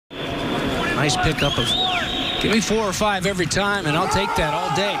Nice pickup of, give me 4 or 5 every time, and I'll take that all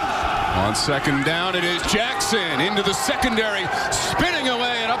day. On second down, it is Jackson into the secondary, spinning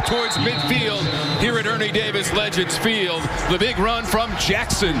away and up towards midfield here at Ernie Davis Legends Field. The big run from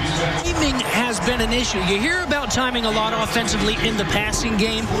Jackson. Timing has been an issue. You hear about timing a lot offensively in the passing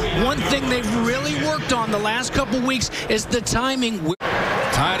game. One thing they've really worked on the last couple weeks is the timing.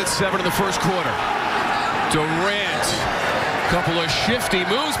 Tied at 7 in the first quarter. Durant. Couple of shifty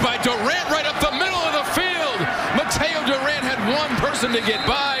moves by Durant right up the middle of the field. Mataeo Durant had one person to get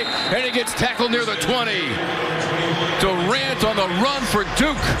by, and he gets tackled near the 20. Durant on the run for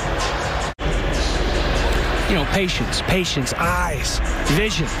Duke. You know, patience, eyes,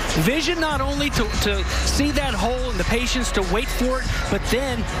 vision. Vision not only to see that hole and the patience to wait for it, but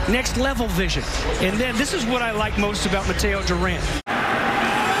then next level vision. And then this is what I like most about Mataeo Durant.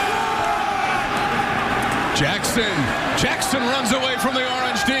 Jackson runs away from the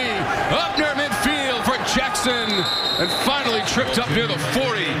Orange D. Up near midfield for Jackson. And finally tripped up near the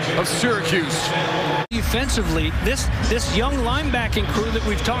 40 of Syracuse. Defensively, this young linebacking crew that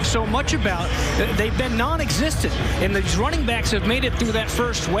we've talked so much about, they've been non-existent. And these running backs have made it through that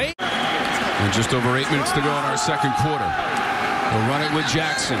first wave. And just over 8 minutes to go in our second quarter. We'll run it with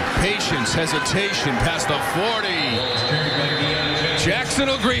Jackson. Patience, hesitation past the 40. Jackson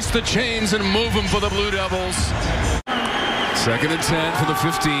will grease the chains and move them for the Blue Devils. Second and 10 for the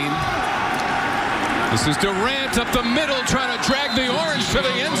 15. This is Durant up the middle trying to drag the Orange to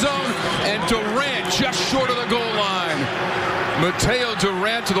the end zone. And Durant just short of the goal line. Mataeo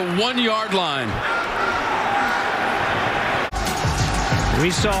Durant to the 1-yard line. We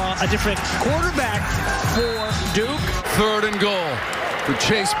saw a different quarterback for Duke. Third and goal for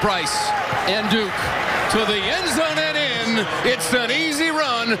Chase Bryce and Duke. To the end zone and in. It's an easy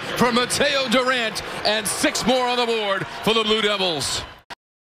run for Mataeo Durant, and 6 more on the board for the Blue Devils.